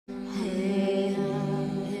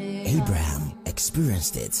Abraham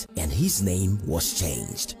experienced it and his name was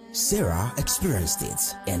changed. Sarah experienced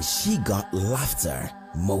it and she got laughter.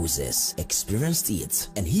 Moses experienced it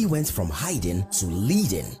and he went from hiding to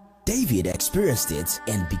leading. David experienced it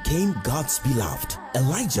and became God's beloved.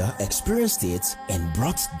 Elijah experienced it and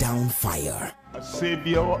brought down fire. A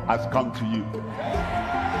savior has come to you.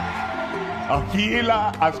 A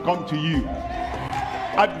healer has come to you.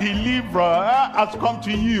 A deliverer has come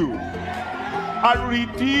to you. A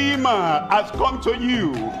redeemer has come to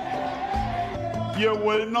you. You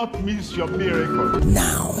will not miss your miracle.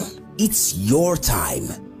 Now, it's your time.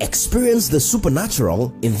 Experience the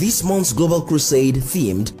supernatural in this month's Global Crusade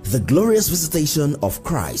themed The Glorious Visitation of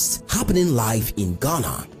Christ, happening live in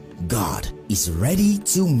Ghana. God is ready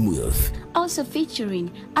to move. Also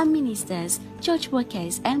featuring our ministers, church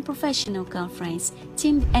workers, and professional conference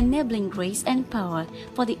team enabling grace and power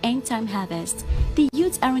for the end time harvest. The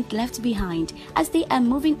youth aren't left behind as they are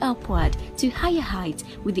moving upward to higher heights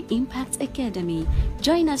with the Impact Academy.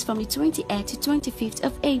 Join us from the 28th to 25th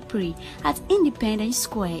of April at Independence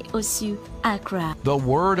Square, Osu, Accra. The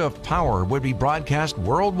word of power would be broadcast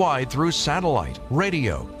worldwide through satellite,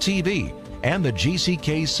 radio, TV, and the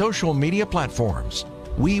GCK social media platforms.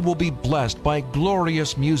 We will be blessed by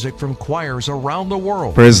glorious music from choirs around the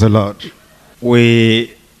world. Praise the Lord.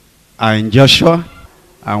 We are in Joshua,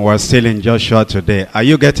 and we're still in Joshua today. Are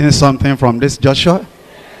you getting something from this Joshua?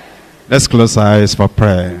 Let's close our eyes for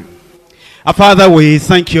prayer. Our Father, we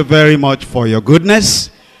thank you very much for your goodness.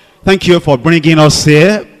 Thank you for bringing us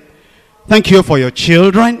here. Thank you for your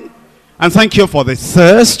children. And thank you for the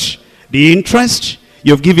thirst, the interest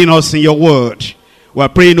you've given us in your word. We're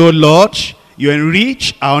praying, oh Lord, you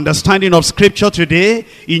enrich our understanding of scripture today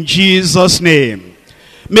in Jesus' name.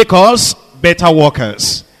 Make us better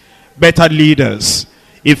workers, better leaders,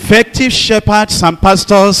 effective shepherds and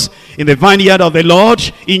pastors in the vineyard of the Lord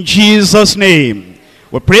in Jesus' name.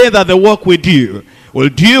 We pray that the work we do will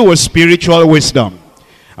do with spiritual wisdom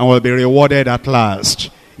and will be rewarded at last.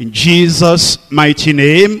 In Jesus' mighty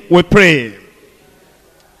name we pray.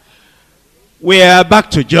 We are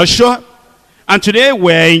back to Joshua, and today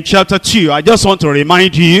we're in chapter 2. I just want to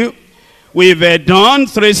remind you, we've done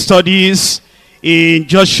 3 studies in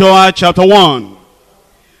Joshua chapter 1.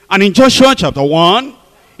 And in Joshua chapter 1,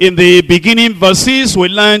 in the beginning verses, we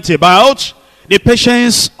learned about the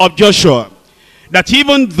patience of Joshua. That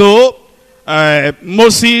even though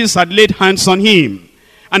Moses had laid hands on him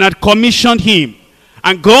and had commissioned him,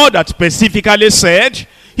 and God had specifically said,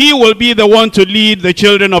 he will be the one to lead the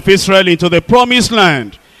children of Israel into the promised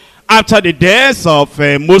land. After the death of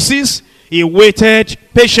Moses, he waited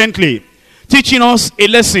patiently, teaching us a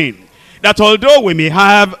lesson that although we may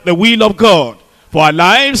have the will of God for our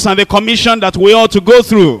lives and the commission that we ought to go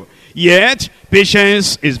through, yet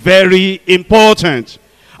patience is very important.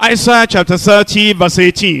 Isaiah chapter 30 verse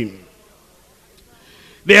 18.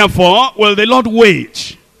 Therefore will the Lord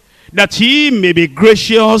wait, that he may be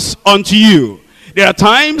gracious unto you. There are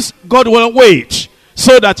times God will wait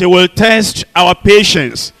so that he will test our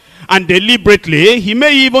patience. And deliberately, he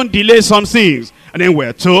may even delay some things. And then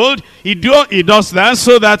we're told he does that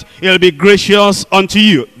so that he'll be gracious unto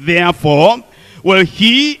you. Therefore, will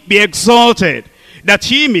he be exalted, that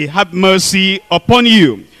he may have mercy upon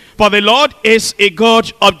you. For the Lord is a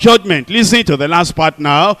God of judgment. Listen to the last part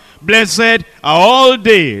now. Blessed are all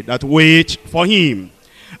they that wait for him.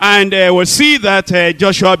 And we'll see that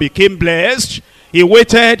Joshua became blessed. He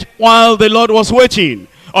waited while the Lord was waiting,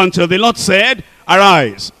 until the Lord said,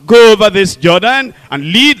 arise, go over this Jordan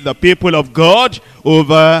and lead the people of God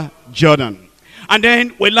over Jordan. And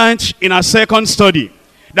then we learned in our second study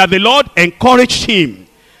that the Lord encouraged him.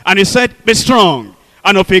 And he said, be strong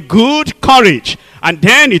and of a good courage. And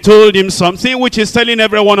then he told him something which is telling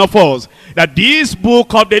every one of us, that this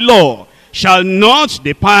book of the law shall not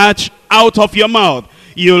depart out of your mouth.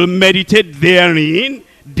 You'll meditate therein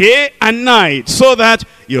day and night, so that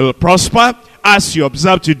you'll prosper as you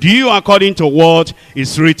observe to do according to what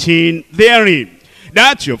is written therein.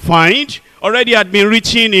 That you find already had been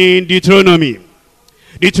written in Deuteronomy.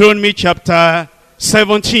 Deuteronomy chapter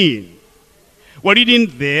 17. We're reading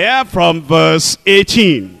there from verse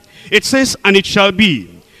 18. It says, and it shall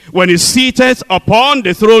be, when he sitteth upon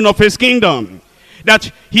the throne of his kingdom, that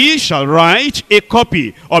he shall write a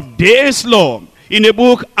copy of this law in a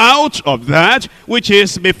book out of that which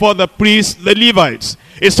is before the priests, the Levites.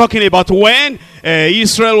 It's talking about when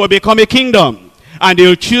Israel will become a kingdom, and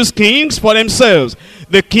they'll choose kings for themselves.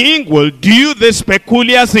 The king will do this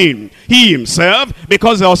peculiar thing. He himself,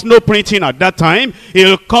 because there was no printing at that time,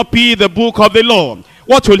 he'll copy the book of the law.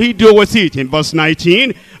 What will he do with it? In verse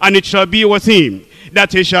 19, and it shall be with him,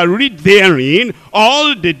 that he shall read therein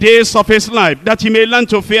all the days of his life, that he may learn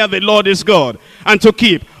to fear the Lord his God, and to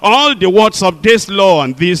keep all the words of this law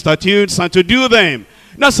and these statutes, and to do them.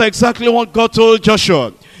 That's exactly what God told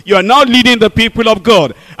Joshua. You are now leading the people of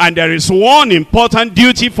God, and there is one important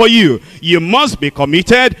duty for you. You must be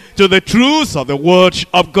committed to the truth of the word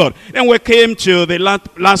of God. Then we came to the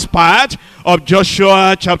last part of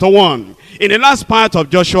Joshua chapter 1. In the last part of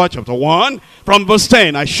Joshua chapter 1, from verse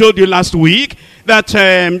 10, I showed you last week that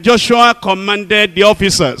Joshua commanded the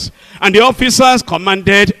officers, and the officers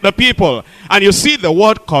commanded the people. And you see the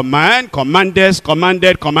word command, commanders,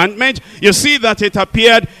 commanded, commandment. You see that it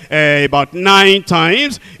appeared about 9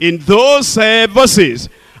 times in those verses.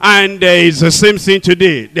 And it's the same thing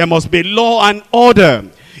today. There must be law and order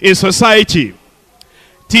in society.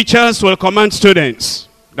 Teachers will command students.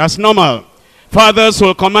 That's normal. Fathers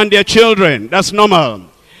will command their children. That's normal.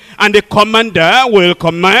 And the commander will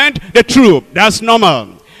command the troop. That's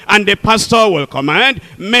normal. And the pastor will command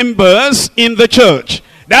members in the church.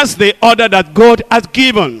 That's the order that God has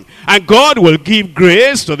given. And God will give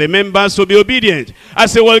grace to the members to be obedient,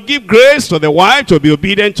 as he will give grace to the wife to be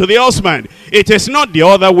obedient to the husband. It is not the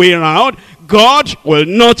other way around. God will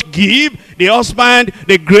not give the husband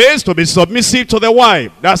the grace to be submissive to the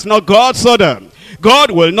wife. That's not God's order.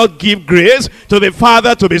 God will not give grace to the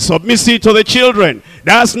father to be submissive to the children.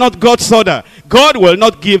 That's not God's order. God will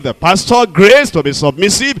not give the pastor grace to be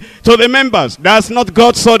submissive to the members. That's not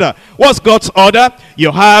God's order. What's God's order?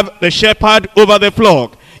 You have the shepherd over the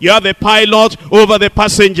flock. You have the pilot over the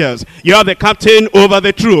passengers. You have the captain over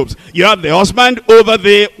the troops. You have the husband over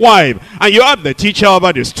the wife. And you have the teacher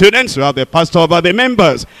over the students. You have the pastor over the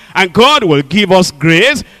members. And God will give us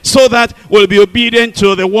grace so that we'll be obedient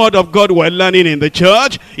to the word of God we're learning in the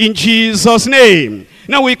church, in Jesus' name.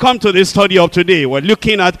 Now we come to the study of today. We're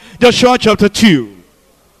looking at Joshua chapter 2.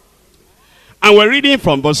 And we're reading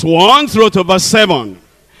from verse 1 through to verse 7.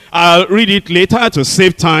 I'll read it later to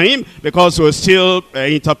save time, because we'll still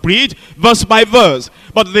interpret verse by verse.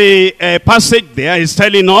 But the passage there is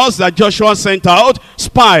telling us that Joshua sent out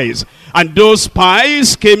spies. And those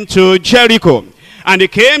spies came to Jericho. And they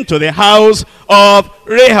came to the house of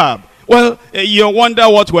Rahab. Well, you wonder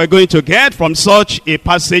what we're going to get from such a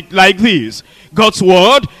passage like this. God's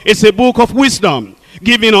word is a book of wisdom,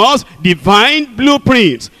 giving us divine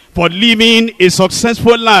blueprints for living a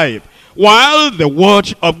successful life. While the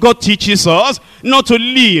word of God teaches us not to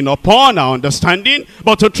lean upon our understanding,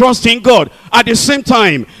 but to trust in God. At the same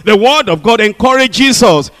time, the word of God encourages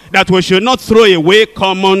us that we should not throw away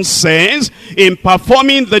common sense in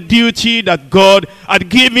performing the duty that God had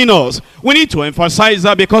given us. We need to emphasize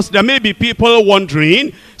that, because there may be people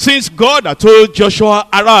wondering, since God had told Joshua,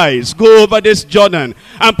 arise, go over this Jordan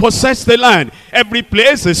and possess the land. Every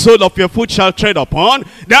place the sole of your foot shall tread upon,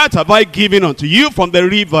 that have I given unto you, from the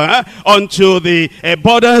river unto the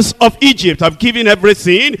borders of Egypt. I've given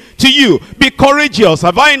everything to you. Be courageous.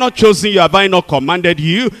 Have I not chosen you? Have I not commanded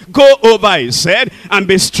you? Go over, he said, and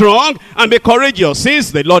be strong and be courageous.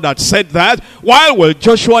 Since the Lord had said that, why will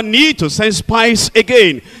Joshua need to send spies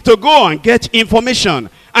again to go and get information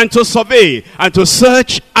and to survey and to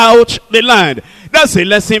search out the land? That's a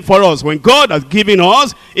lesson for us. When God has given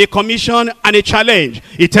us a commission and a challenge,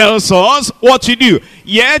 he tells us what to do.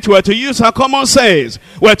 Yet we're to use our common sense.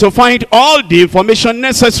 We're to find all the information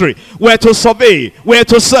necessary. We're to survey. We're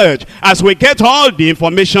to search. As we get all the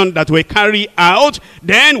information that we carry out,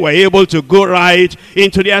 then we're able to go right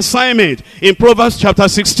into the assignment. In Proverbs chapter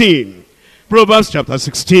 16. Proverbs chapter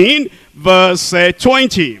 16, verse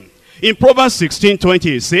 20. In Proverbs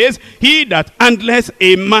 16:20 it says, he that handleth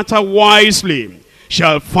a matter wisely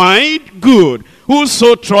shall find good.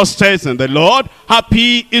 Whoso trusteth in the Lord,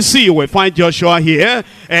 happy is he. We find Joshua here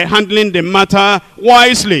handling the matter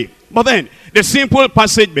wisely. But then, the simple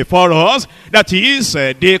passage before us, that is,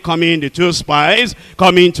 they coming, the 2 spies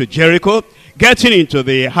coming to Jericho, getting into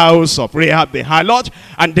the house of Rahab the harlot,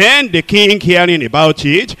 and then the king hearing about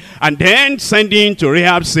it, and then sending to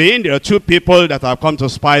Rahab saying, there are 2 people that have come to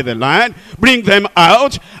spy the land, bring them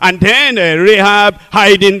out, and then Rahab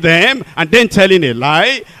hiding them, and then telling a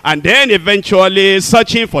lie, and then eventually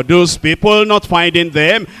searching for those people, not finding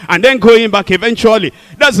them, and then going back eventually.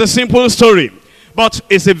 That's the simple story. But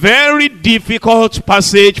it's a very difficult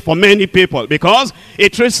passage for many people, because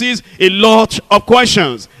it raises a lot of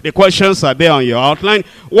questions. The questions are there on your outline.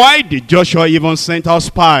 Why did Joshua even send out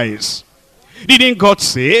spies? Didn't God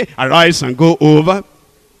say, arise and go over?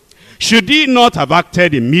 Should he not have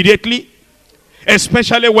acted immediately?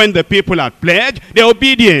 Especially when the people had pledged their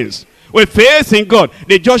obedience with faith in God.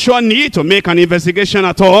 Did Joshua need to make an investigation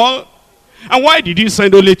at all? And why did he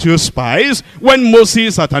send only 2 spies when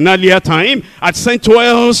Moses at an earlier time had sent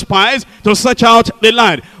 12 spies to search out the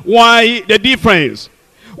land? Why the difference?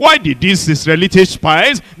 Why did these Israelite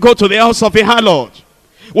spies go to the house of a harlot?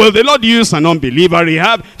 Will the Lord use an unbeliever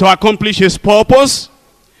Rahab to accomplish his purpose?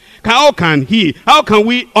 How can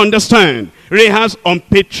we understand Rahab's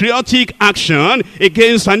unpatriotic action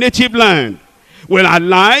against her native land? Will her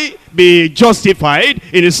lie be justified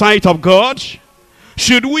in the sight of God?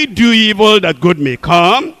 Should we do evil that good may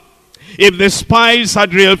come? If the spies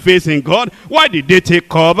had real faith in God, why did they take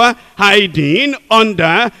cover, hiding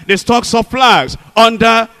under the stalks of flags,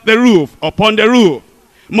 under the roof, upon the roof?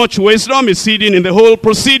 Much wisdom is hidden in the whole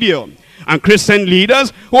procedure. And Christian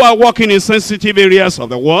leaders who are working in sensitive areas of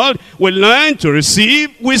the world will learn to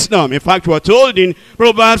receive wisdom. In fact, we are told in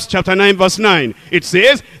Proverbs chapter 9 verse 9, it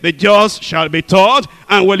says, the just shall be taught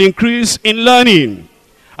and will increase in learning.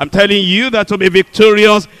 I'm telling you that to be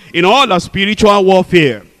victorious in all our spiritual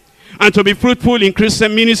warfare, and to be fruitful in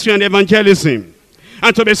Christian ministry and evangelism,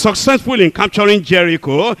 and to be successful in capturing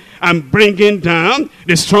Jericho and bringing down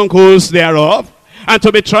the strongholds thereof, and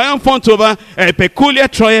to be triumphant over peculiar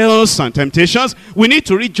trials and temptations, we need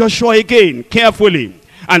to read Joshua again carefully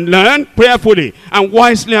and learn prayerfully and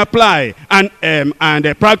wisely apply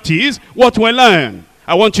and practice what we learn.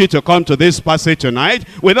 I want you to come to this passage tonight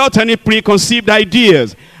without any preconceived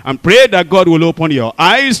ideas, and pray that God will open your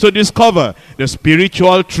eyes to discover the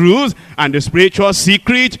spiritual truth and the spiritual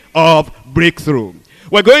secret of breakthrough.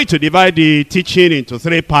 We're going to divide the teaching into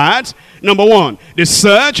 3 parts. Number 1, the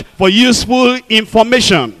search for useful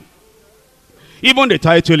information. Even the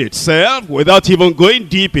title itself, without even going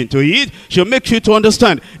deep into it, should make you to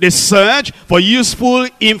understand the search for useful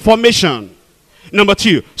information. Number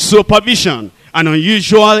 2, supervision, an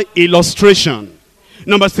unusual illustration.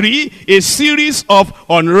 Number 3, a series of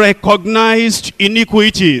unrecognized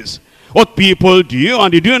iniquities. What people do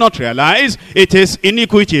and they do not realize, it is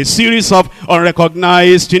iniquity, a series of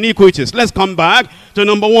unrecognized iniquities. Let's come back to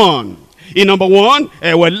number 1. In number 1,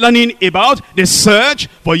 we're learning about the search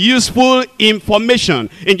for useful information.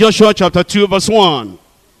 In Joshua chapter 2 verse 1.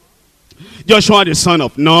 Joshua the son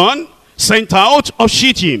of Nun sent out of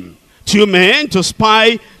Shittim 2 men to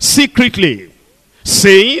spy secretly,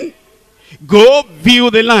 saying, go view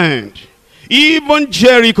the land, even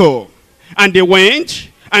Jericho. And they went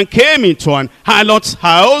and came into an harlot's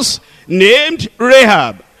house named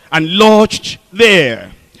Rahab and lodged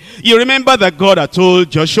there. You remember that God had told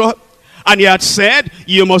Joshua, and he had said,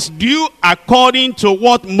 you must do according to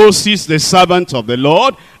what Moses, the servant of the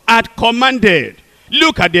Lord, had commanded.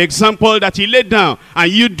 Look at the example that he laid down,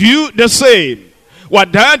 and you do the same. Was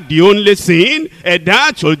that the only thing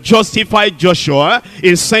that will justify Joshua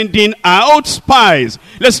in sending out spies?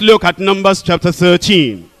 Let's look at Numbers chapter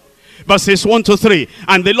 13. Verses 1 to 3.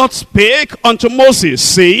 And the Lord spake unto Moses,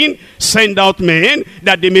 saying, send out men,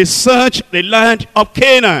 that they may search the land of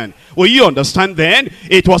Canaan. Will you understand then?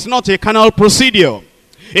 It was not a carnal procedure.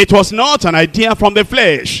 It was not an idea from the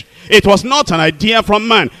flesh. It was not an idea from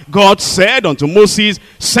man. God said unto Moses,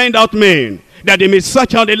 send out men, that they may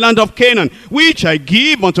search out the land of Canaan, which I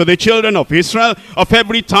give unto the children of Israel. Of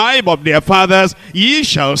every tribe of their fathers ye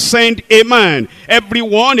shall send a man, every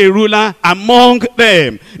one a ruler among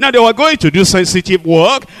them. Now they were going to do sensitive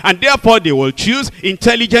work, and therefore they will choose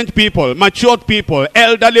intelligent people, matured people,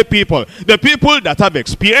 elderly people, the people that have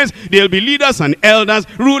experience. They'll be leaders and elders,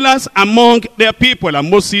 rulers among their people.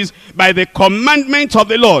 And Moses, by the commandment of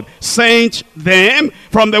the Lord, sent them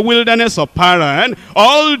from the wilderness of Paran,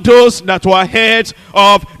 all those that were heads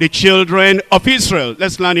of the children of Israel.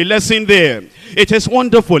 Let's learn a lesson there. It is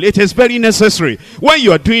wonderful. It is very necessary. When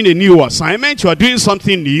you are doing a new assignment, you are doing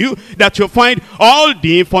something new, that you find all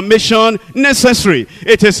the information necessary.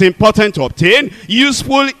 It is important to obtain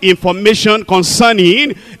useful information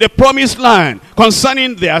concerning the promised land,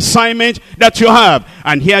 concerning the assignment that you have.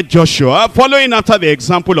 And here Joshua, following after the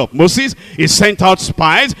example of Moses, he sent out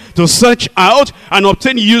spies to search out and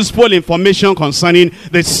obtain useful information concerning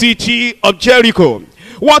the city of Jericho.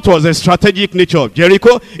 What was the strategic nature of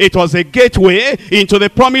Jericho? It was a gateway into the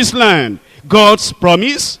promised land. God's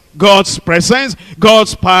promise, God's presence,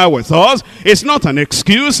 God's power with us. It's not an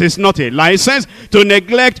excuse, it's not a license to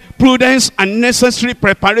neglect prudence and necessary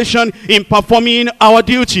preparation in performing our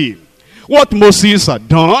duty. What Moses had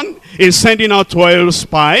done in sending out 12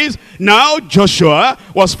 spies, now Joshua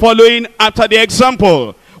was following after the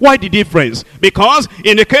example. Why the difference? Because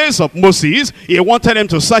in the case of Moses, he wanted them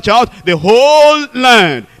to search out the whole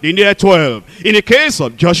land. They needed 12. In the case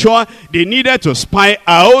of Joshua, they needed to spy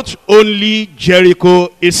out only Jericho,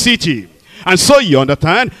 a city. And so you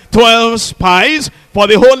understand, 12 spies for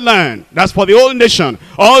the whole land. That's for the whole nation.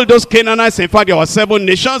 All those Canaanites, in fact, there were 7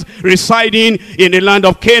 nations residing in the land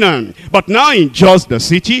of Canaan. But now in just the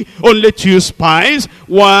city, only 2 spies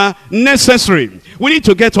were necessary. We need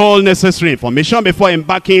to get all necessary information before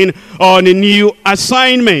embarking on a new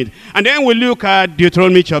assignment. And then we look at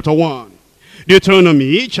Deuteronomy chapter 1.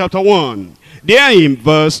 Deuteronomy chapter 1. There in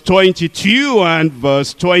verse 22 and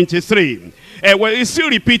verse 23. Well, it's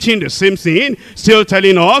still repeating the same thing, still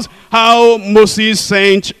telling us how Moses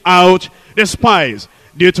sent out the spies.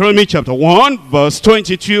 Deuteronomy chapter 1, verse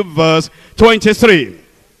 22, verse 23.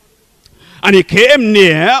 And he came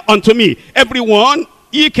near unto me, everyone,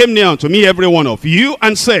 he came near unto me, every one of you,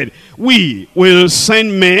 and said, we will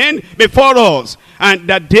send men before us, and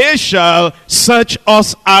that they shall search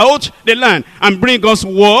us out the land, and bring us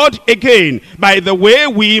word again by the way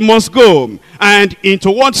we must go, and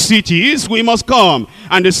into what cities we must come.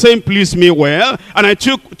 And the same pleased me well. And I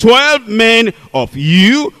took 12 men of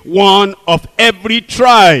you, one of every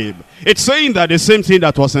tribe. It's saying that the same thing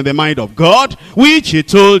that was in the mind of God, which he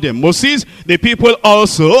told Moses, the people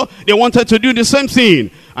also, they wanted to do the same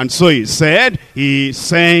thing. And so he said, he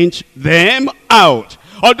sent them out.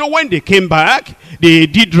 Although when they came back, they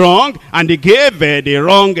did wrong, and they gave the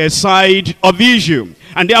wrong side of the issue.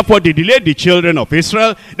 And therefore they delayed the children of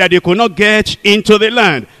Israel, that they could not get into the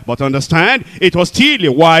land. But understand, it was still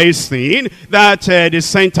a wise thing that they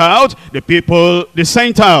sent out the people they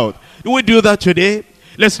sent out. Do we do that today?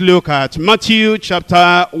 Let's look at Matthew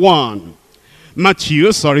chapter 1.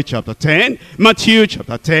 Chapter 10. Matthew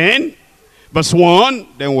chapter 10, verse 1.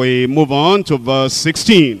 Then we move on to verse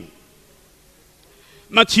 16.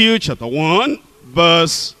 Matthew chapter 1,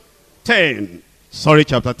 verse 10.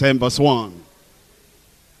 Chapter 10, verse 1.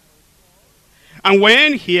 And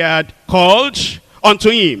when he had called unto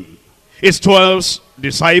him his 12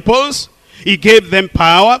 disciples, he gave them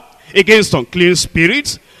power against unclean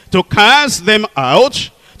spirits, to cast them out,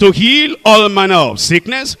 to heal all manner of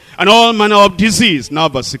sickness and all manner of disease. Now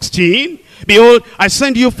verse 16. Behold, I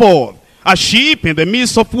send you forth as sheep in the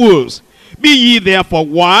midst of wolves. Be ye therefore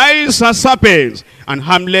wise as serpents, and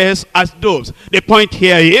harmless as doves. The point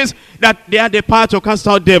here is that they had the power to cast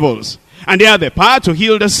out devils, and they had the power to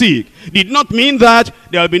heal the sick. Did not mean that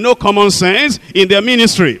there will be no common sense in their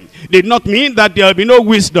ministry. Did not mean that there will be no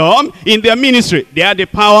wisdom in their ministry. They had the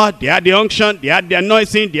power, they had the unction, they had the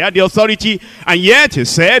anointing, they had the authority. And yet he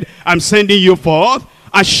said, I'm sending you forth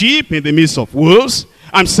as sheep in the midst of wolves.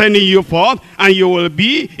 I'm sending you forth, and you will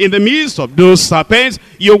be in the midst of those serpents.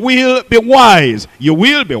 You will be wise. You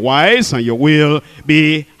will be wise, and you will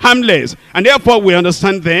be harmless. And therefore we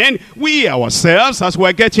understand then, we ourselves, as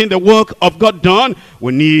we're getting the work of God done,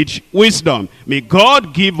 we need wisdom. May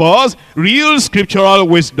God give us real scriptural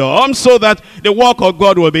wisdom, so that the work of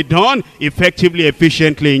God will be done effectively,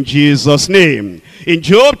 efficiently, in Jesus' name. In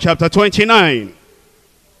Job chapter 29.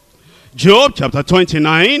 Job chapter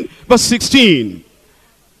 29, verse 16.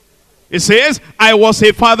 It says, I was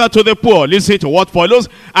a father to the poor. Listen to what follows.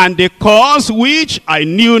 And the cause which I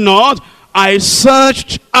knew not, I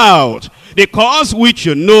searched out. The cause which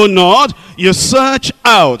you know not, you search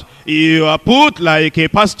out. You are put like a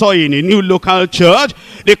pastor in a new local church.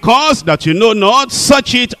 The cause that you know not,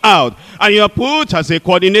 search it out. And you are put as a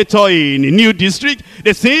coordinator in a new district.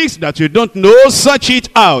 The things that you don't know, search it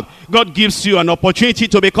out. God gives you an opportunity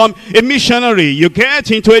to become a missionary. You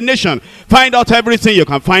get into a nation. Find out everything you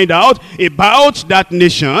can find out about that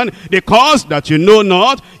nation. The cause that you know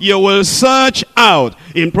not, you will search out.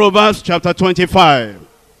 In Proverbs chapter 25.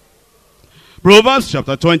 Proverbs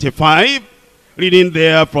chapter 25. Reading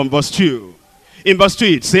there from verse 2. In verse 2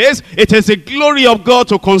 it says, it is the glory of God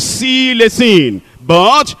to conceal a thing,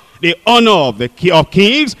 but the honor of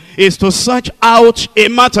kings is to search out a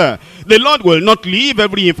matter. The Lord will not leave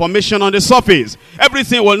every information on the surface.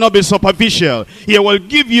 Everything will not be superficial. He will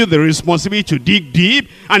give you the responsibility to dig deep,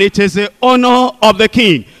 and it is the honor of the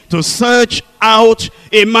king to search out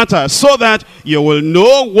a matter, so that you will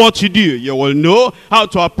know what to do. You will know how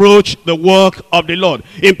to approach the work of the Lord.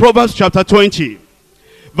 In Proverbs chapter 20,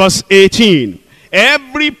 verse 18,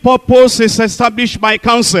 every purpose is established by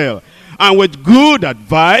counsel, and with good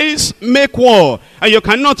advice make war. And you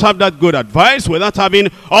cannot have that good advice without having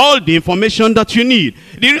all the information that you need.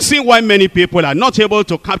 The reason why many people are not able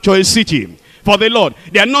to capture a city for the Lord,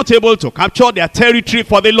 they are not able to capture their territory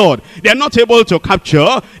for the Lord, they are not able to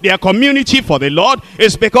capture their community for the Lord,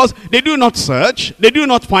 is because they do not search, they do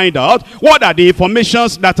not find out what are the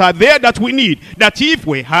informations that are there that we need, that if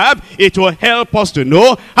we have, it will help us to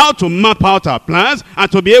know how to map out our plans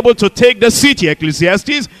and to be able to take the city.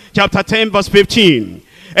 Ecclesiastes chapter 10 verse 15.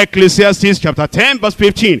 Ecclesiastes chapter 10 verse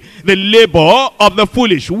 15. The labor of the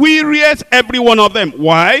foolish wearieth every one of them.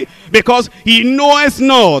 Why? Because he knoweth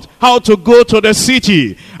not how to go to the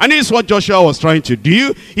city. And this is what Joshua was trying to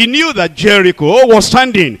do. He knew that Jericho was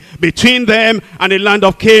standing between them and the land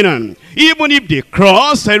of Canaan. Even if they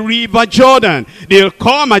cross the river Jordan, they'll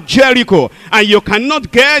come at Jericho, and you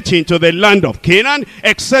cannot get into the land of Canaan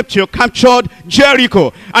except you captured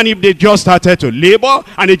Jericho. And if they just started to labor,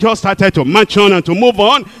 and they just started to march on and to move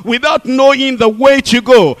on, without knowing the way to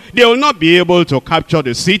go, they will not be able to capture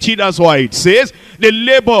the city. That's why it says, the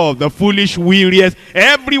labor of the foolish wearieth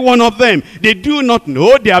every one of them. They do not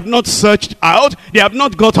know, they have not searched out, they have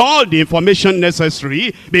not got all the information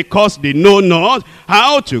necessary, because they know not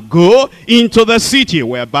how to go into the city.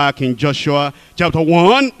 We're back in Joshua chapter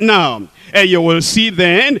 1 now. And you will see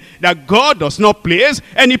then that God does not place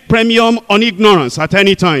any premium on ignorance at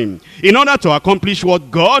any time. In order to accomplish what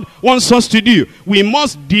God wants us to do, we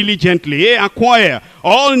must diligently acquire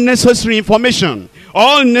all necessary information,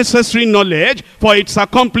 all necessary knowledge for its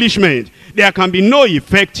accomplishment. There can be no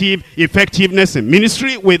effectiveness in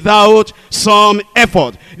ministry without some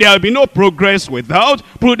effort. There will be no progress without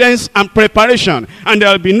prudence and preparation. And there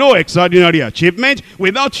will be no extraordinary achievement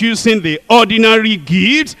without using the ordinary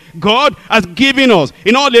gifts God has given us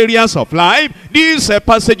in all areas of life. This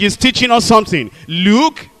passage is teaching us something.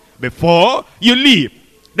 Look before you leave.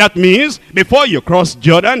 That means before you cross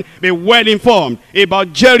Jordan, be well informed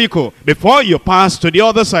about Jericho. Before you pass to the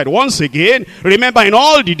other side, once again, remember, in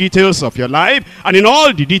all the details of your life and in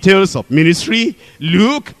all the details of ministry,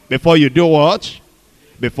 look before you do what?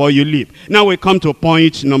 Before you leave. Now we come to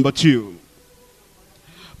point number 2.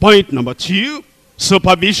 Point number 2,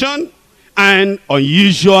 supervision and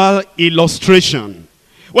unusual illustration.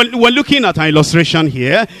 Well, we're looking at an illustration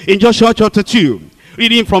here in Joshua chapter 2,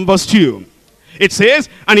 reading from verse 2. It says,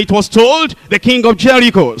 and it was told the king of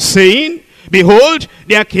Jericho, saying, behold,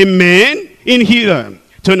 there came men in hither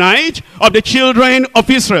tonight of the children of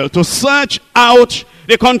Israel to search out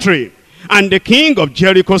the country. And the king of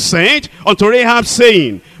Jericho sent unto Rahab,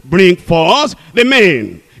 saying, bring forth the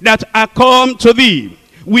men that are come to thee,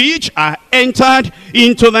 which are entered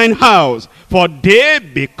into thine house, for they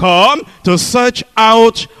be come to search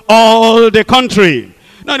out all the country.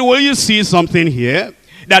 Now, will you see something here?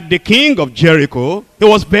 That the king of Jericho, he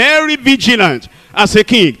was very vigilant as a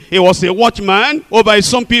king. He was a watchman over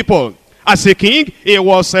his own people. As a king, he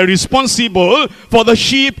was responsible for the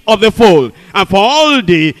sheep of the fold and for all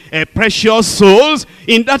the precious souls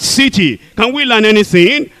in that city. Can we learn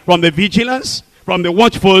anything from the vigilance, from the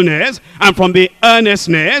watchfulness, and from the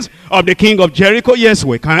earnestness of the king of Jericho? Yes,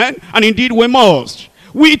 we can, and indeed we must.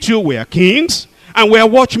 We too were kings, and we are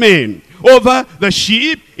watchmen over the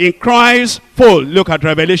sheep in Christ's fold. Look at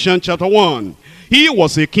Revelation chapter 1. He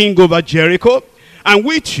was a king over Jericho, and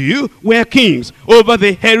we too were kings over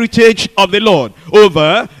the heritage of the Lord,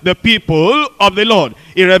 over the people of the Lord.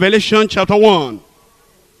 In Revelation chapter 1,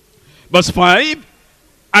 verse 5,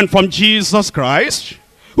 and from Jesus Christ,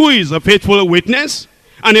 who is a faithful witness,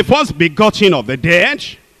 and the first begotten of the dead,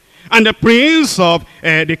 and the prince of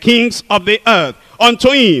the kings of the earth,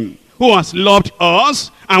 unto him who has loved us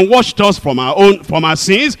and washed us from our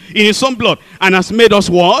sins in his own blood, and has made us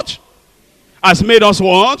what? Has made us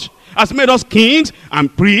what? Has made us kings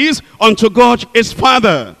and priests unto God his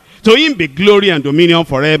Father. To him be glory and dominion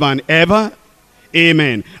forever and ever.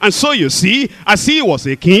 Amen. And so you see, as he was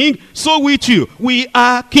a king, so we too, we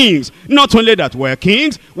are kings. Not only that we're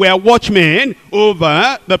kings, we are watchmen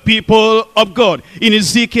over the people of God. In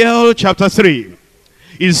Ezekiel chapter 3.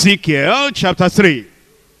 Ezekiel chapter 3.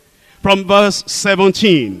 From verse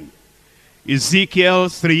 17. Ezekiel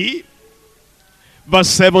 3, verse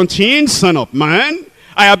 17. Son of man,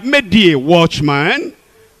 I have made thee a watchman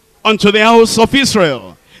unto the house of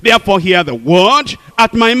Israel. Therefore hear the word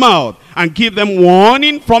at my mouth, and give them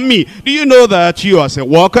warning from me. Do you know that you as a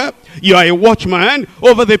worker, you are a watchman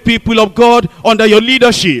over the people of God under your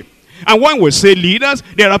leadership? And when we say leaders,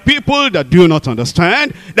 there are people that do not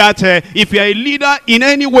understand that if you are a leader in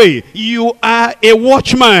any way, you are a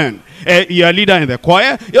watchman. You're a leader in the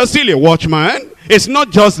choir, you're still a watchman. It's not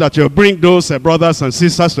just that you bring those brothers and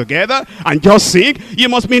sisters together and just sing. You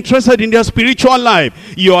must be interested in their spiritual life.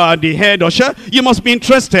 You are the head usher. You must be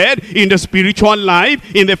interested in the spiritual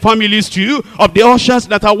life, in the families too, of the ushers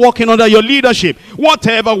that are working under your leadership.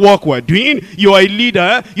 Whatever work we're doing, you are a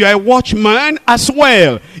leader, you are a watchman as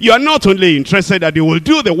well. You are not only interested that they will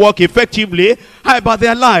do the work effectively, how about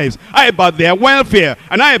their lives, how about their welfare,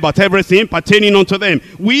 and how about everything pertaining unto them.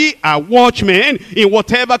 We are watchmen in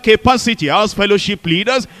whatever capacity, house fellowship, fellowship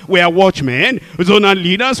leaders were watchmen, zonal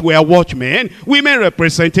leaders were watchmen, women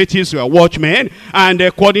representatives were watchmen, and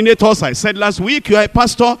coordinators, I said last week, you are a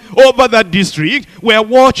pastor over that district, were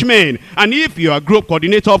watchmen. And if you are a group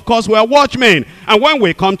coordinator, of course, we are watchmen. And when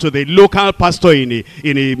we come to the local pastor in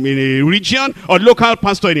a region, or local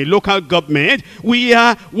pastor in a local government, we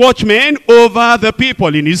are watchmen over the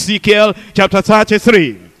people. In Ezekiel chapter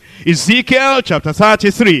 33. Ezekiel chapter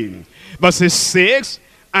 33, verses 6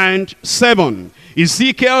 and 7.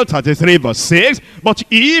 Ezekiel 33 verse 6. But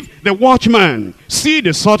if the watchman see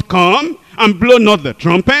the sword come, and blow not the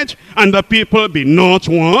trumpet, and the people be not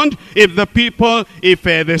warned, if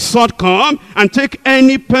the sword come and take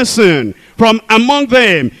any person from among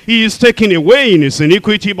them, he is taken away in his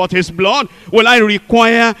iniquity, but his blood will I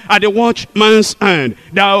require at the watchman's hand.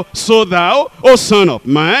 Thou, O son of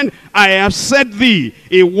man, I have set thee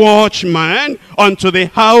a watchman unto the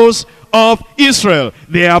house of Israel.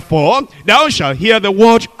 Therefore, thou shalt hear the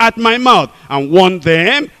word at my mouth, and warn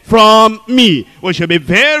them from me. We shall be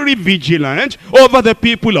very vigilant over the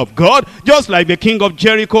people of God, just like the king of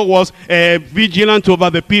Jericho was vigilant over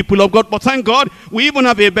the people of God. But thank God, we even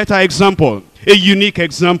have a better example, a unique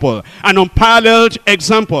example, an unparalleled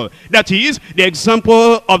example. That is the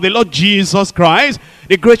example of the Lord Jesus Christ,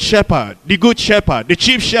 the great shepherd, the good shepherd, the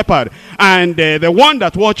chief shepherd, and the one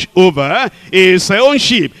that watch over his own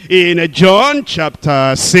sheep. In John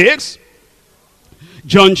chapter 6,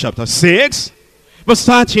 verse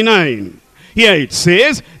 39, here it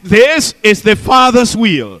says, this is the Father's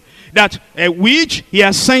will, that which he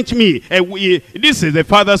has sent me. This is the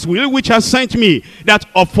Father's will which has sent me, that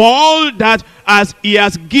of all that as he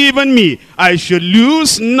has given me, I should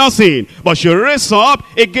lose nothing, but should raise up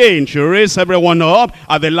again, should raise everyone up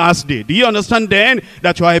at the last day. Do you understand then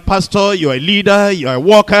that you are a pastor, you are a leader, you are a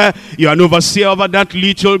worker, you are an overseer over that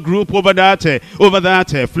little group, over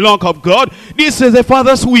that flock of God? This is the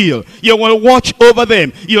Father's will. You will watch over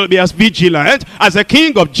them. You will be as vigilant as the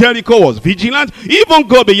king of Jericho was vigilant. Even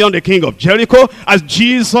go beyond the king of Jericho, as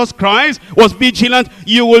Jesus Christ was vigilant.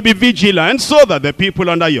 You will be vigilant so that the people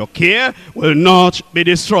under your care will not be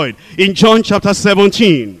destroyed. In John chapter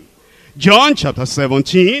 17,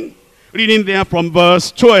 reading there from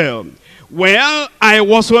verse 12. Well, I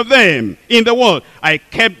was with them in the world. I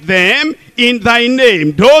kept them in thy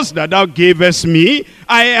name. Those that thou gavest me,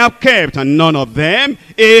 I have kept, and none of them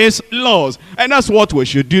is lost. And that's what we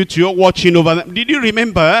should do to you, watching over them. Did you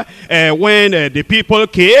remember when the people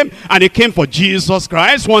came, and they came for Jesus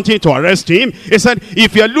Christ, wanting to arrest him? He said,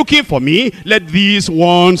 if you are looking for me, let these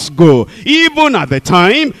ones go. Even at the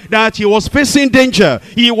time that he was facing danger,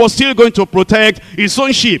 he was still going to protect his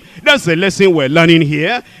own sheep. That's the lesson we're learning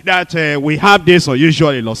here, that we have this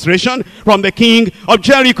unusual illustration from the king of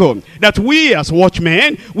Jericho, that we as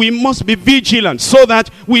watchmen, we must be vigilant so that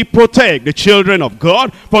we protect the children of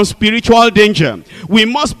God from spiritual danger. We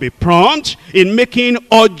must be prompt in making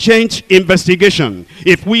urgent investigation.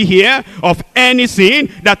 If we hear of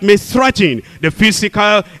anything that may threaten the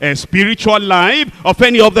physical and spiritual life of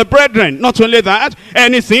any of the brethren, not only that,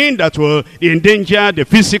 anything that will endanger the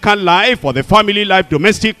physical life or the family life,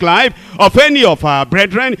 domestic life of any of our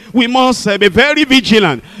brethren, we must be very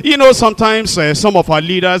vigilant. You know, sometimes some of our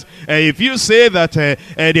leaders, if you say that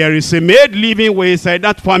there is a maid living with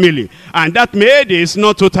that family, and that maid is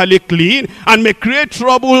not totally clean and may create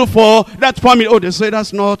trouble for that family, oh, they say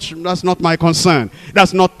that's not my concern.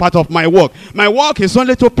 That's not part of my work. My work is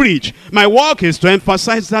only to preach. My work is to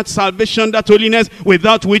emphasize that salvation, that holiness,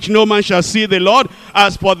 without which no man shall see the Lord.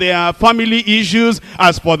 As for their family issues,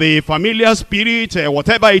 as for the familiar spirit,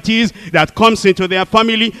 whatever it is that comes into their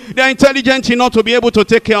family, they are intelligent enough to be able to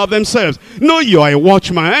take care of themselves. No, you are a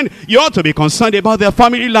watchman. You ought to be concerned about their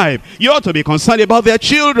family life. You ought to be concerned about their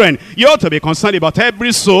children. You ought to be concerned about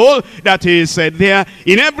every soul that is there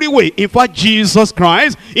in every way. In fact, Jesus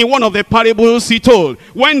Christ, in one of the parables he told,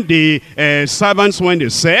 when the servants, when they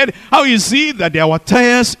said, how is it that there were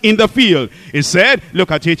tares in the field? He said,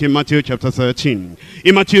 look at it in Matthew chapter 13.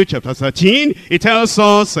 In Matthew chapter 13, it tells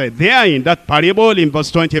us there in that parable in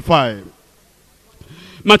verse 25.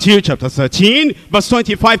 Matthew chapter 13, verse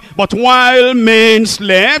 25. But while men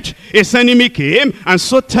slept, his enemy came and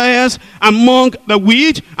sowed tares among the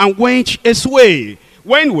wheat and went his way.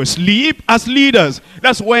 When we sleep as leaders,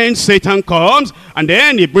 that's when Satan comes, and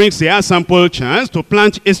then he brings the sample chance to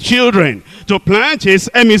plant his children, to plant his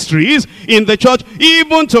emissaries in the church,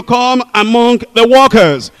 even to come among the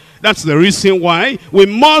workers. That's the reason why we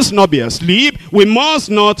must not be asleep. We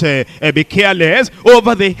must not be careless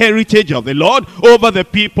over the heritage of the Lord, over the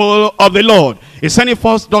people of the Lord. Is any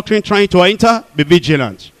false doctrine trying to enter? Be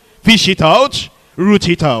vigilant. Fish it out, root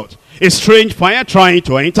it out. A strange fire trying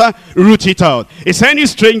to enter, root it out. Is any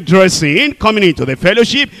strange dressing coming into the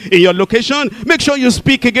fellowship in your location? Make sure you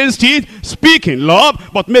speak against it. Speak in love,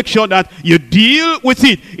 but make sure that you deal with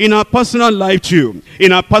it in our personal life too.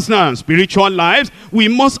 In our personal and spiritual lives, we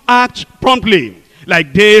must act promptly.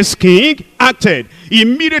 Like this king acted.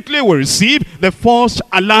 Immediately we receive the first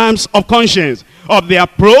alarms of conscience, of the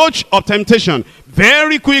approach of temptation.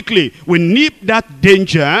 Very quickly, we nip that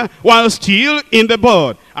danger while still in the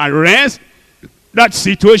bud. Arrest that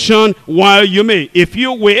situation while you may. If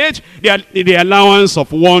you wait, the allowance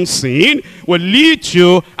of one sin will lead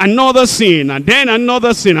to another sin, and then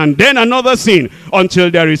another sin, and then another sin,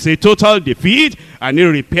 until there is a total defeat, and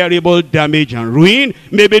irreparable damage and ruin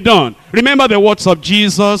may be done. Remember the words of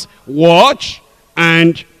Jesus, watch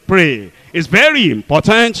and pray. It's very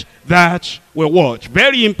important that we watch.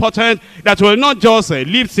 Very important that we'll not just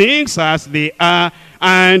leave things as they are,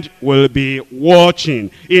 and we'll be watching.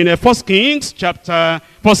 In 1 Kings chapter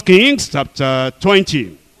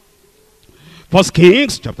 20. 1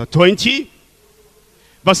 Kings chapter 20,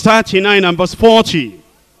 verse 39 and verse 40.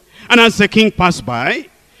 And as the king passed by,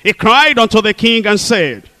 he cried unto the king and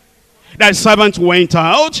said, thy servant went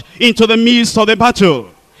out into the midst of the battle.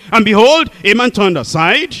 And behold, a man turned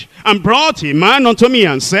aside and brought a man unto me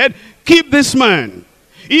and said, keep this man.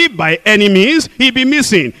 If by any means he be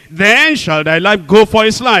missing, then shall thy life go for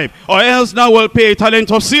his life, or else thou wilt pay a talent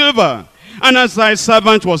of silver. And as thy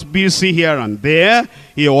servant was busy here and there,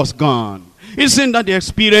 he was gone. Isn't that the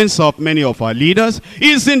experience of many of our leaders?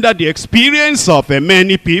 Isn't that the experience of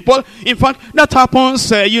many people? In fact, that happens,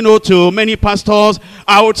 to many pastors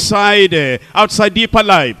outside Deeper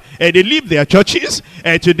Life. They leave their churches.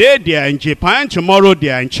 Today they are in Japan. Tomorrow they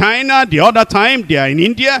are in China. The other time they are in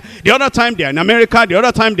India. The other time they are in America. The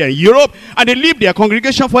other time they are in Europe. And they leave their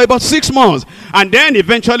congregation for about 6 months. And then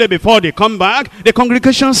eventually before they come back, the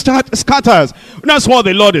congregation scatters. That's what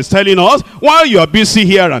the Lord is telling us. While you are busy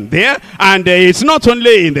here and there, and it's not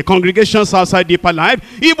only in the congregations outside Deeper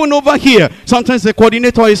Life, even over here, sometimes the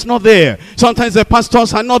coordinator is not there. Sometimes the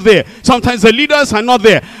pastors are not there. Sometimes the leaders are not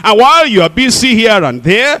there. And while you are busy here and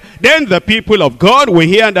there, then the people of God, we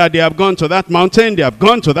hear that they have gone to that mountain, they have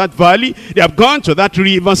gone to that valley, they have gone to that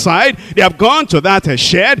riverside, they have gone to that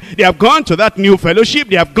shed, they have gone to that new fellowship,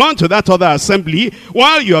 they have gone to that other assembly,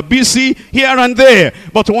 while you are busy here and there.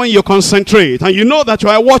 But when you concentrate, and you know that you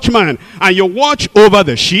are a watchman, and you watch over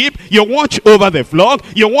the sheep, you watch over the flock,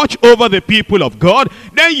 you watch over the people of God,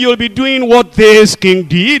 then you'll be doing what this king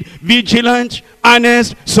did, vigilant,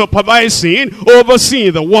 honest, supervising,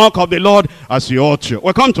 overseeing the work of the Lord as you ought to.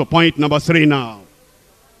 We come to point number 3 now.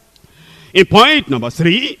 In point number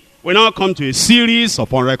 3, we now come to a series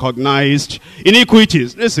of unrecognized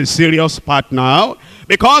iniquities. This is a serious part now,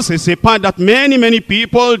 because it's a part that many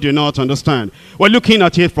people do not understand. We're looking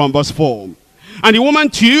at it from verse 4. And the woman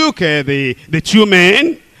took the 2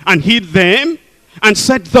 men and hid them, and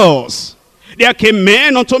said thus, there came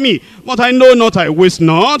men unto me, but I know not, I wist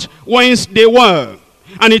not whence they were.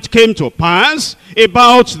 And it came to pass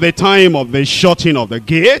about the time of the shutting of the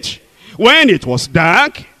gate, when it was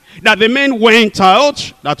dark, that the men went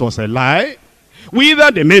out. That was a lie.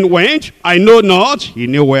 Whither the men went, I know not. He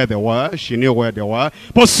knew where they were. She knew where they were.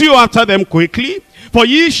 Pursue after them quickly, for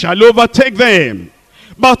ye shall overtake them.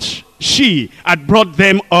 But she had brought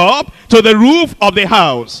them up to the roof of the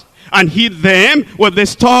house, and hid them with the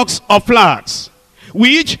stalks of flax,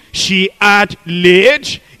 which she had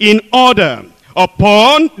laid in order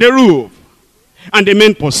upon the roof. And the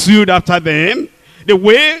men pursued after them the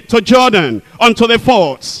way to Jordan unto the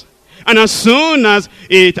fords. And as soon as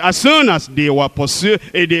they were pursued,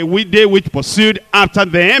 they which pursued after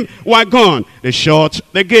them were gone, they shut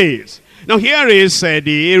the gates. Now here is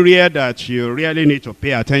the area that you really need to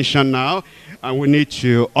pay attention now, and we need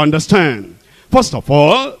to understand. First of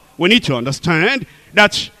all, we need to understand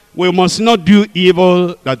that we must not do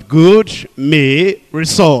evil that good may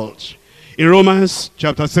result. In Romans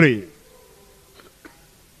chapter 3.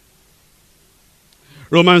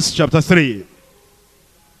 Romans chapter 3.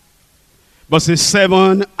 Verses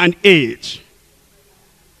 7 and 8.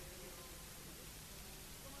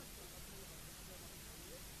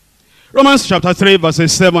 Romans chapter 3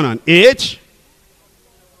 verses 7 and 8.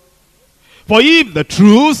 For if the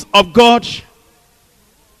truth of God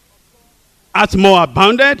hath more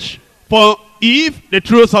abounded, for if the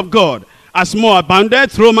truth of God has more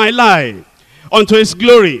abounded through my life unto his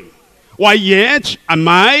glory, why yet am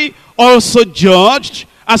I also judged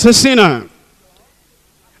as a sinner?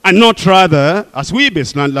 And not rather as we be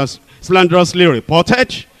slanderously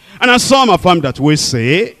reported, and as some affirm that we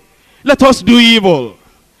say, let us do evil,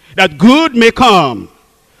 that good may come,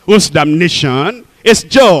 whose damnation is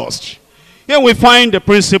just. Here we find the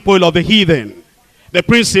principle of the heathen. The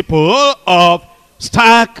principle of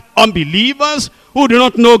stark unbelievers who do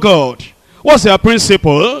not know God. What's their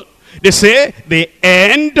principle? They say the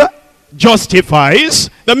end justifies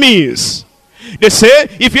the means. They say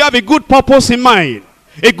if you have a good purpose in mind,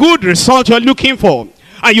 a good result you're looking for,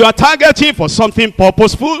 and you are targeting for something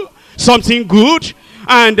purposeful, something good,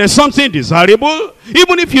 and something desirable,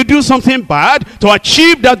 even if you do something bad to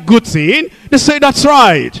achieve that good thing, they say that's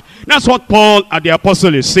right. That's what Paul and the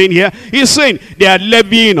apostle is saying here. He's saying they are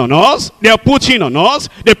levying on us, they are putting on us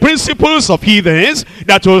the principles of heathens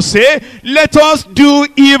that will say, let us do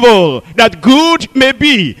evil, that good may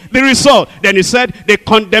be the result. Then he said, the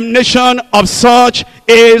condemnation of such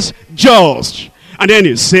is just. And then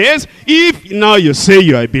he says, if now you say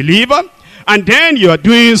you are a believer, and then you are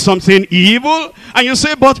doing something evil, and you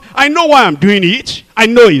say, but I know why I'm doing it. I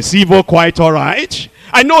know it's evil quite all right.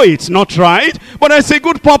 I know it's not right, but there's a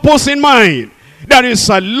good purpose in mind. There is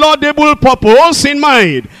a laudable purpose in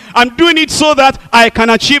mind. I'm doing it so that I can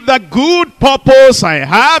achieve that good purpose I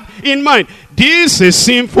have in mind. This is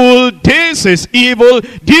sinful, this is evil,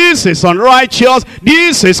 this is unrighteous,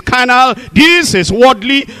 this is carnal, this is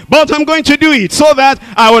worldly, but I'm going to do it so that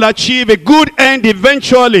I will achieve a good end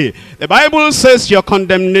eventually. The Bible says your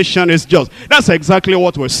condemnation is just. That's exactly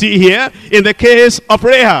what we see here in the case of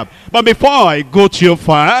Rahab. But before I go too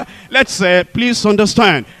far, let's please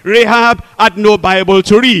understand, Rahab had no Bible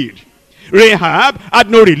to read. Rahab had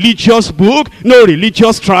no religious book, no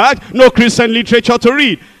religious tract, no Christian literature to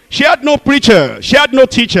read. She had no preacher. She had no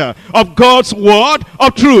teacher of God's word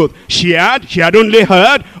of truth. She had only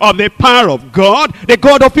heard of the power of God, the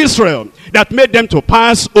God of Israel, that made them to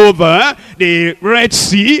pass over the Red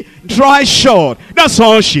Sea dry shod. That's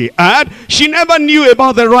all she had. She never knew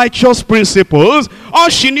about the righteous principles. All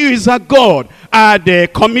she knew is that God had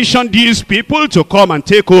commissioned these people to come and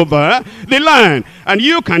take over the land. And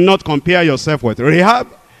you cannot compare yourself with Rahab.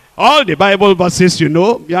 All the Bible verses you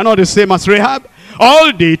know, you are not the same as Rahab.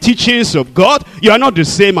 All the teachings of God, you are not the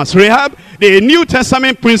same as Rahab. The New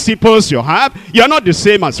Testament principles you have, you are not the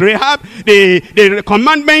same as Rahab. The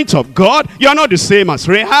commandments of God, you are not the same as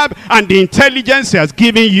Rahab. And the intelligence he has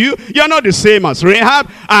given you, you are not the same as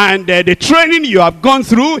Rahab. And the training you have gone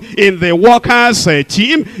through in the workers'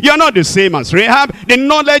 team, you are not the same as Rahab. The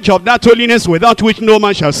knowledge of that holiness without which no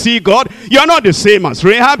man shall see God, you are not the same as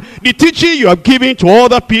Rahab. The teaching you have given to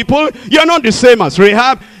other people, you are not the same as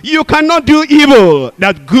Rahab. You cannot do evil,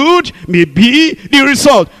 that good may be the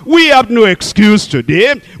result. We have no excuse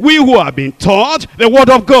today. We who have been taught the word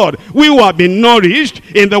of God, we who have been nourished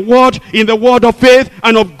in the word of faith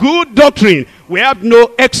and of good doctrine, we have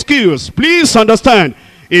no excuse. Please understand,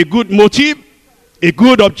 a good motive, a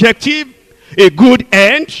good objective, a good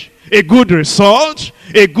end, a good result,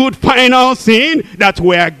 a good final thing that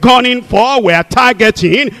we are gunning for, we are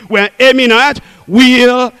targeting, we are aiming at,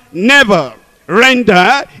 will never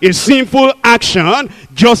render a sinful action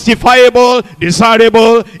justifiable,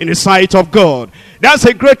 desirable in the sight of God. That's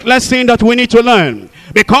a great lesson that we need to learn.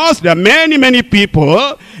 Because there are many, many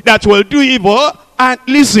people that will do evil. And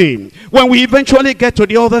listen, when we eventually get to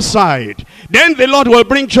the other side, then the Lord will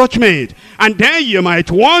bring judgment. And then you might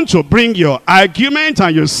want to bring your argument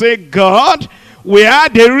and you say, God, we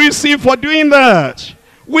had a reason for doing that.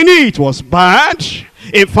 We knew it was bad.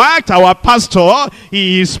 In fact, our pastor,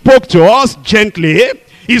 he spoke to us gently.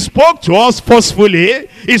 He spoke to us forcefully.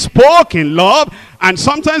 He spoke in love. And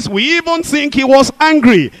sometimes we even think he was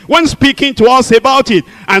angry when speaking to us about it.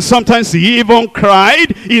 And sometimes he even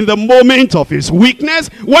cried in the moment of his weakness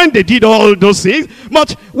when they did all those things.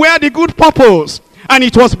 But we had a good purpose. And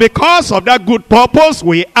it was because of that good purpose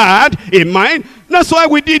we had in mind. That's why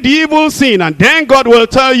we did the evil sin. And then God will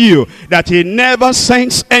tell you that he never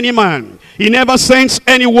sends any man, he never sends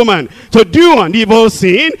any woman to do an evil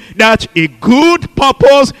sin, that a good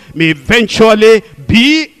purpose may eventually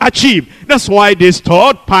be achieved. That's why this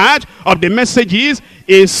third part of the message is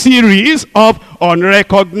a series of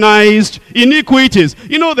unrecognized iniquities.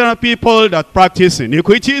 You know, there are people that practice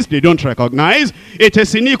iniquities they don't recognize. It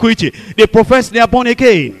is iniquity. They profess they are born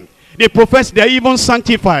again. They profess they are even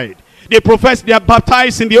sanctified. They profess they are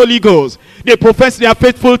baptized in the Holy Ghost. They profess they are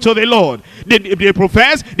faithful to the Lord. They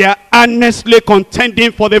profess they are earnestly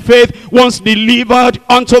contending for the faith once delivered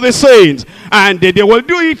unto the saints. And they will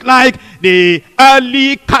do it like the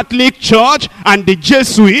early Catholic Church and the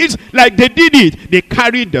Jesuits, like they did it. They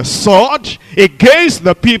carried the sword against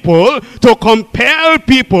the people to compel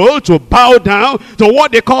people to bow down to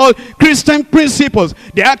what they call Christian principles.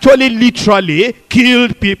 They actually literally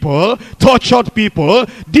killed people, tortured people,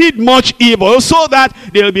 did much evil so that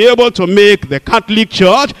they'll be able to make the Catholic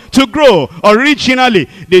Church to grow. Originally,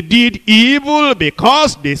 they did evil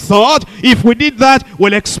because they thought if we did that,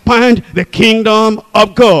 we'll expand the kingdom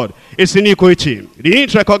of God. It's iniquity. They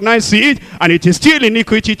didn't recognize it, and it is still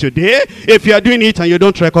iniquity today if you are doing it and you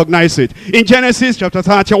don't recognize it. In Genesis chapter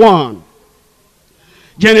 31.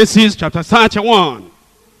 Genesis chapter 31.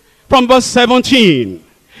 From verse 17.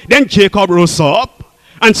 Then Jacob rose up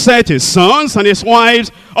and set his sons and his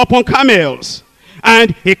wives upon camels.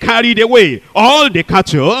 And he carried away all the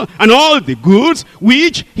cattle and all the goods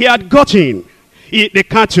which he had gotten. The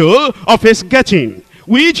cattle of his getting,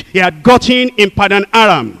 which he had gotten in Padan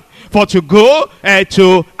Aram, for to go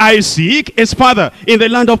to Isaac his father in the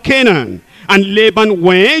land of Canaan. And Laban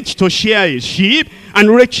went to shear his sheep, and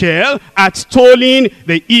Rachel had stolen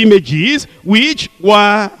the images which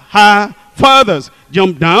were her father's.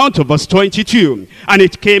 Jump down to verse 22. And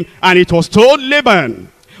it came, and it was told Laban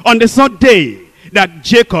on the third day that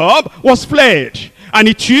Jacob was fled. And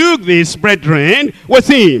he took his brethren with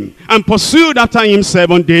him and pursued after him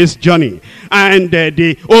 7 days' journey. And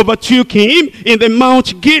they overtook him in the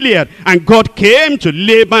Mount Gilead. And God came to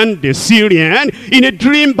Laban the Syrian in a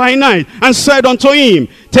dream by night and said unto him,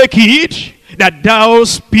 take heed that thou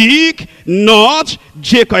speak not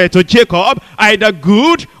to Jacob either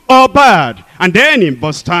good or bad. And then in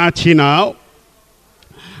verse 30 now,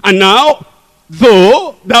 and now,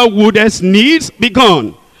 though thou wouldest needs be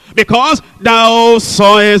gone, because thou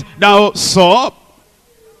saw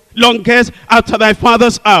longest after thy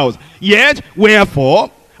father's house, yet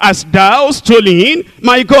wherefore hast thou stolen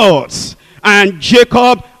my gods? And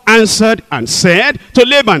Jacob answered and said to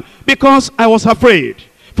Laban, because I was afraid.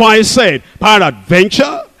 For I said,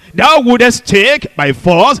 peradventure thou wouldest take by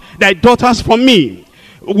force thy daughters from me.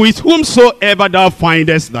 With whomsoever thou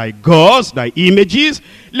findest thy gods, thy images,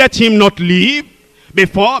 let him not live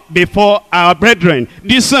before our brethren.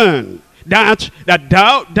 Discern that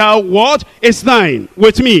thou what is thine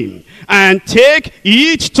with me, and take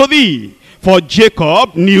each to thee. For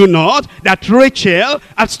Jacob knew not that Rachel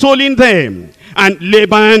had stolen them. And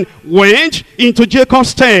Laban went into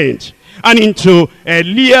Jacob's tent, and into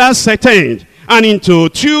Leah's tent, and into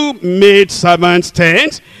 2 maidservants'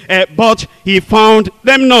 tents, but he found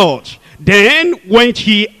them not. Then went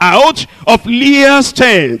he out of Leah's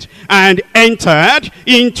tent and entered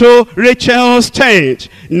into Rachel's tent.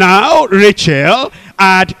 Now Rachel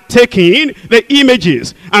had taken the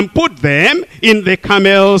images and put them in the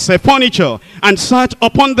camel's furniture and sat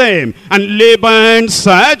upon them. And Laban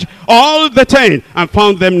searched all the tent and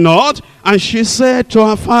found them not. And she said to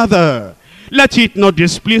her father, let it not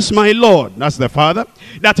displease my lord, that's the father,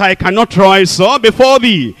 that I cannot rise up before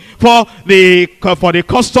thee, for the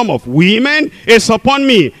custom of women is upon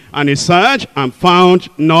me. And he searched and found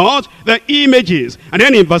not the images. And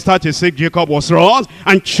then in verse 36, Jacob was wroth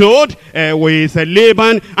and chode with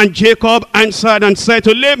Laban. And Jacob answered and said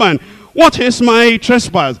to Laban, what is my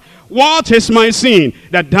trespass? What is my sin,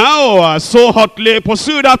 that thou hast so hotly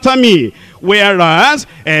pursued after me? Whereas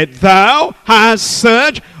thou hast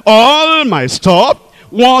searched all my stuff,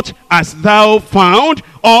 what hast thou found?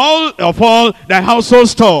 All thy household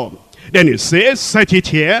store. Then he says, set it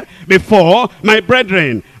here before my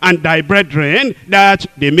brethren and thy brethren, that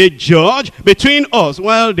they may judge between us.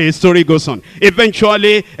 Well, the story goes on.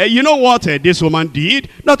 Eventually, you know what this woman did?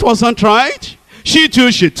 That wasn't right. She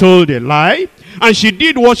too, she told a lie, and she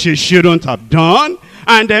did what she shouldn't have done.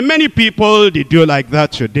 And many people, they do like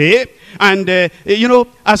that today. And you know,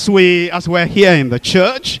 as we're here in the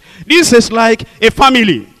church, this is like a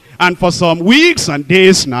family. And for some weeks and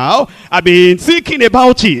days now, I've been thinking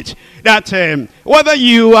about it, that whether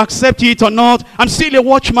you accept it or not, I'm still a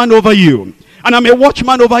watchman over you. And I'm a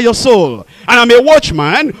watchman over your soul. And I'm a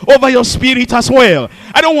watchman over your spirit as well.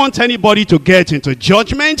 I don't want anybody to get into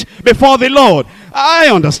judgment before the Lord. I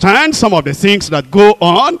understand some of the things that go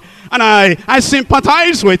on. And I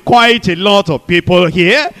sympathize with quite a lot of people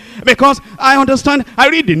here, because I understand. I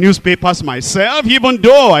read the newspapers myself, even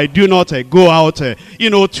though I do not go out,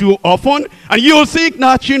 too often. And you'll think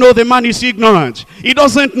that, the man is ignorant. He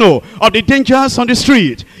doesn't know of the dangers on the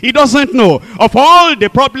street. He doesn't know of all the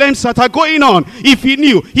problems that are going on. If he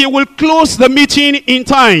knew, he will close the meeting in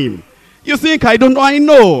time. You think I don't know? I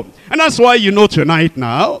know. And that's why, tonight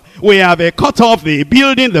now, we have cut off the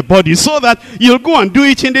building, the body, so that you'll go and do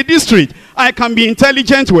it in the district. I can be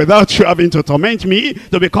intelligent without you having to torment me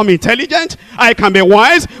to become intelligent. I can be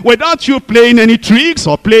wise without you playing any tricks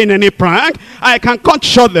or playing any prank. I can cut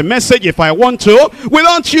short the message if I want to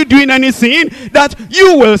without you doing anything that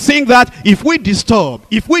you will think that if we disturb,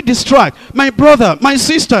 if we distract my brother, my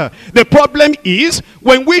sister. The problem is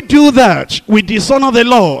when we do that, we dishonor the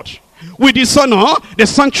Lord. We dishonor the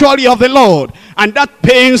sanctuary of the Lord. And that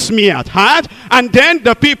pains me at heart. And then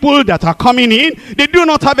the people that are coming in, they do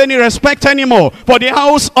not have any respect anymore for the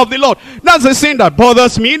house of the Lord. That's the thing that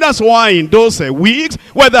bothers me. That's why in those weeks,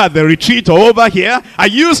 whether at the retreat or over here, I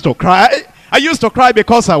used to cry. I used to cry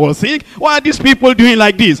because I will think, why are these people doing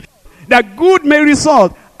like this? That good may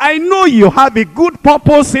result. I know you have a good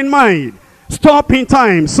purpose in mind. Stop in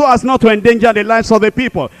time so as not to endanger the lives of the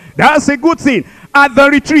people. That's a good thing. At the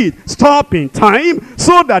retreat, stop in time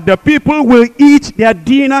so that the people will eat their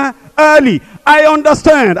dinner early. I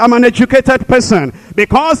understand. I'm an educated person.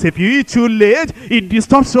 Because if you eat too late, it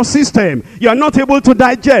disturbs your system. You are not able to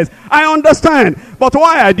digest. I understand. But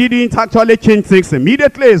why I didn't actually change things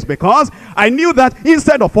immediately is because I knew that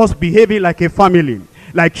instead of us behaving like a family,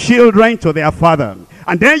 like children to their father,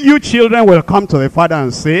 and then you children will come to the father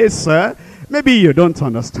and say, sir, maybe you don't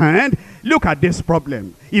understand. Look at this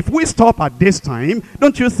problem. If we stop at this time,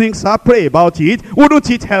 don't you think, sir, pray about it? Wouldn't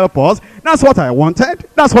it help us? That's what I wanted.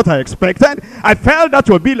 That's what I expected. I felt that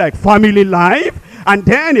would be like family life. And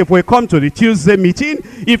then if we come to the Tuesday meeting,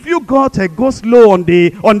 if you got a go slow on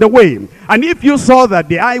the way, and if you saw that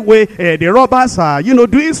the highway, the robbers are,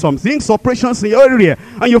 doing some things, operations in your area,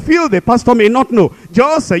 and you feel the pastor may not know,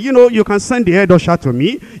 just, you can send the head usher to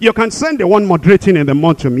me. You can send the one moderating in the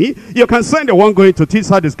month to me. You can send the one going to teach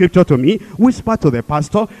her the scripture to me. Whisper to the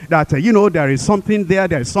pastor that, there is something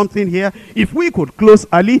there is something here. If we could close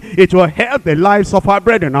early, it will help the lives of our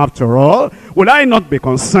brethren. After all, would I not be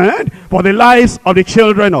concerned for the lives of the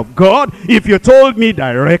children of God if you told me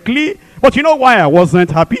directly? But you know why I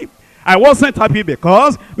wasn't happy? I wasn't happy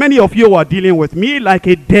because many of you were dealing with me like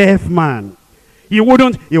a deaf man. He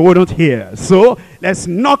wouldn't hear. So let's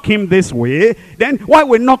knock him this way. Then why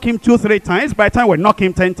we knock him 2-3 times? By the time we knock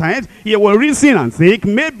him 10 times, he will reason and think,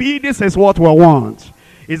 maybe this is what we want.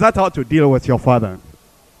 Is that how to deal with your father?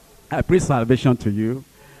 I preach salvation to you.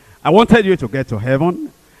 I wanted you to get to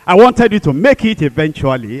heaven. I wanted you to make it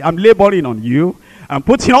eventually. I'm laboring on you. I'm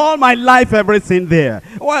putting all my life, everything there.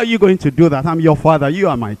 Why are you going to do that? I'm your father. You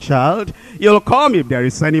are my child. You'll come if there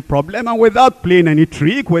is any problem. And without playing any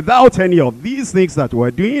trick, without any of these things that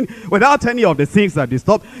we're doing, without any of the things that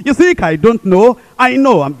disturb. You think I don't know? I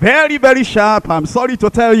know. I'm very, very sharp. I'm sorry to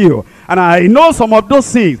tell you. And I know some of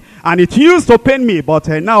those things. And it used to pain me, but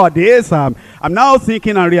nowadays I'm now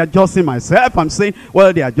thinking and readjusting myself. I'm saying,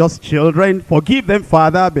 well, they are just children. Forgive them,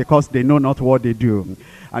 Father, because they know not what they do.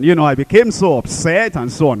 And I became so upset and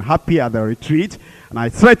so unhappy at the retreat. And I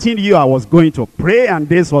threatened you I was going to pray and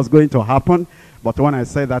this was going to happen. But when I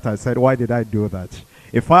said that, I said, why did I do that?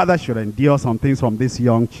 A father should endure some things from these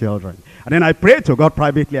young children. And then I prayed to God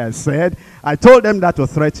privately. I told them that to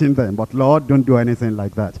threaten them. But Lord, don't do anything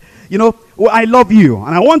like that. I love you.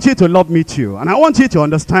 And I want you to love me too. And I want you to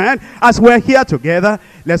understand, as we're here together,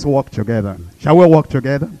 let's walk together. Shall we walk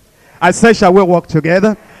together? I said, shall we walk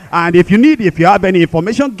together? And if you have any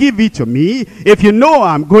information, give it to me. If you know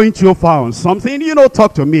I'm going too far on something,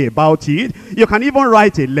 talk to me about it. You can even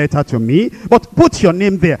write a letter to me, but put your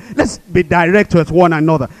name there. Let's be direct with one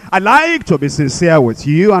another. I like to be sincere with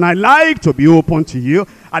you, and I like to be open to you.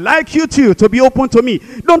 I like you too to be open to me.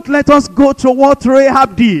 Don't let us go to what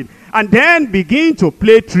Rahab did and then begin to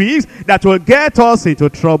play tricks that will get us into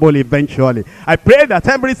trouble eventually. I pray that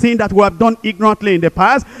everything that we have done ignorantly in the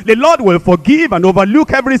past, the Lord will forgive and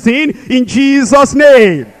overlook everything in Jesus'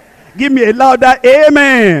 name. Give me a louder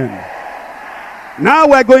amen. Now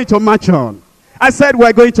we're going to march on. I said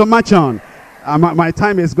we're going to march on. My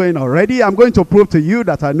time is going already. I'm going to prove to you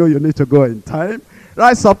that I know you need to go in time.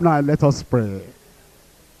 Rise up now and let us pray.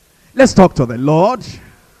 Let's talk to the Lord.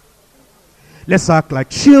 Let's act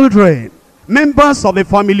like children, members of the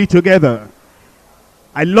family together.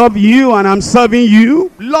 I love you and I'm serving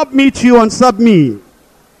you. Love me too and serve me.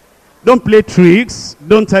 Don't play tricks.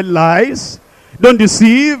 Don't tell lies. Don't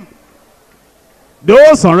deceive.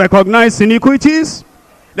 Those unrecognized iniquities,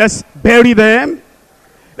 let's bury them.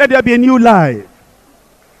 Let there be a new life,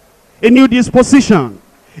 a new disposition,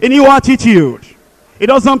 a new attitude. It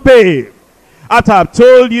doesn't pay. After I've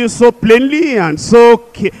told you so plainly and so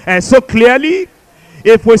clearly,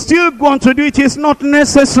 if we still want to do it, it's not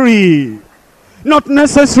necessary. Not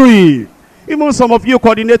necessary. Even some of you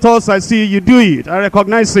coordinators, I see you do it. I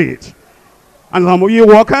recognize it. And some of you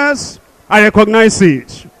workers, I recognize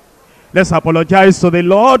it. Let's apologize to the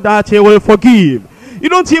Lord that he will forgive. You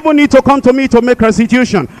don't even need to come to me to make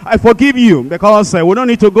restitution. I forgive you, because we don't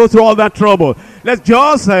need to go through all that trouble. Let's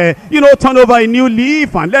just, turn over a new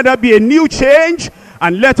leaf and let there be a new change.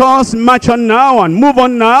 And let us march on now and move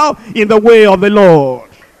on now in the way of the Lord.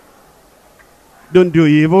 Don't do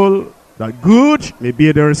evil, that good may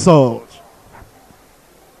be the result.